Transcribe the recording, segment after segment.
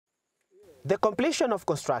The completion of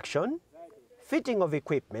construction, fitting of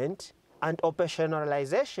equipment, and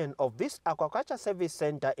operationalization of this Aquaculture Service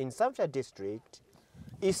Center in Samfya district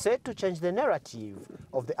is set to change the narrative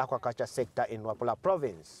of the aquaculture sector in Luapula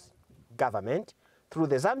province. Government, through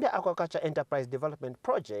the Zambia Aquaculture Enterprise Development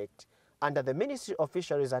Project, under the Ministry of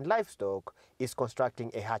Fisheries and Livestock, is constructing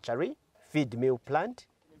a hatchery, feed mill plant,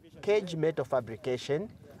 cage metal fabrication,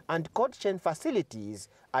 and cold chain facilities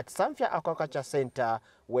at Samfya Aquaculture Center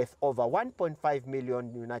worth over $1.5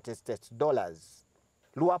 million United States dollars.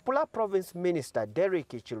 Luapula Province Minister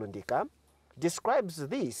DERRICKY Chilundika describes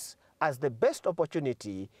this as the best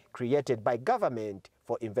opportunity created by government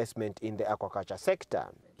for investment in the aquaculture sector.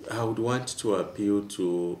 I would want to appeal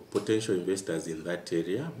to potential investors in that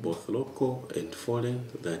area, both local and foreign,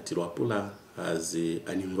 that Luapula has an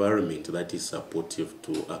environment that is supportive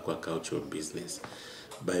to aquaculture business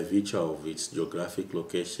by virtue of its geographic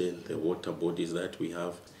location, the water bodies that we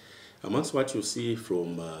have. Amongst what you see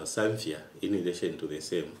from Samfya, in addition to the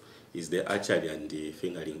same, is the archery and the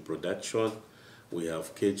fingerling production. We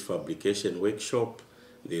have cage fabrication workshop.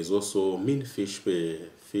 There's also mean fish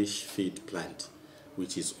feed plant,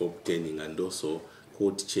 which is obtaining, and also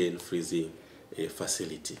cold chain freezing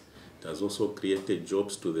facility. It has also created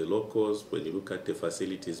jobs to the locals. When you look at the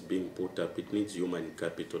facilities being put up, it needs human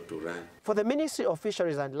capital to run. For the Ministry of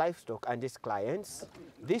Fisheries and Livestock and its clients,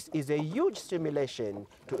 this is a huge stimulation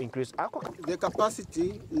to increase aquaculture. The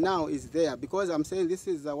capacity now is there because I'm saying this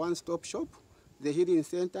is a one-stop shop, the heating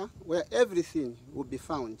center, where everything will be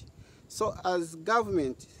found. So as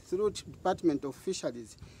government, through Department of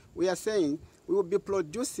Fisheries, we are saying we will be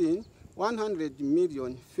producing 100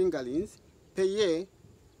 million fingerlings per year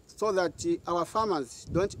so that our farmers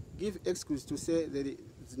don't give excuse to say there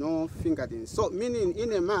is no fingerlings. So meaning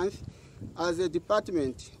in a month, as a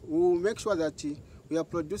department, we will make sure that we are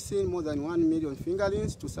producing more than 1 million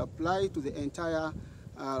fingerlings to supply to the entire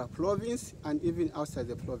province and even outside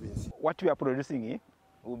the province. What we are producing here,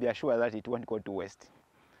 we'll be assured that it won't go to waste.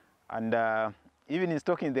 And even in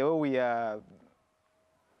stocking the way we are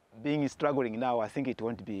struggling now, I think it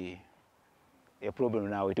won't be a problem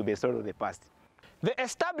now. It will be a story of the past. The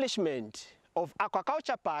establishment of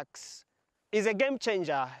aquaculture parks is a game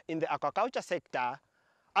changer in the aquaculture sector,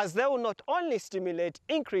 as they will not only stimulate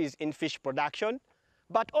increase in fish production,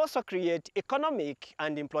 but also create economic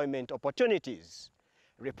and employment opportunities.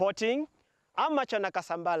 Reporting, I'm Machana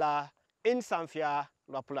Kasambala in Samfya,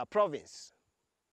 Luapula Province.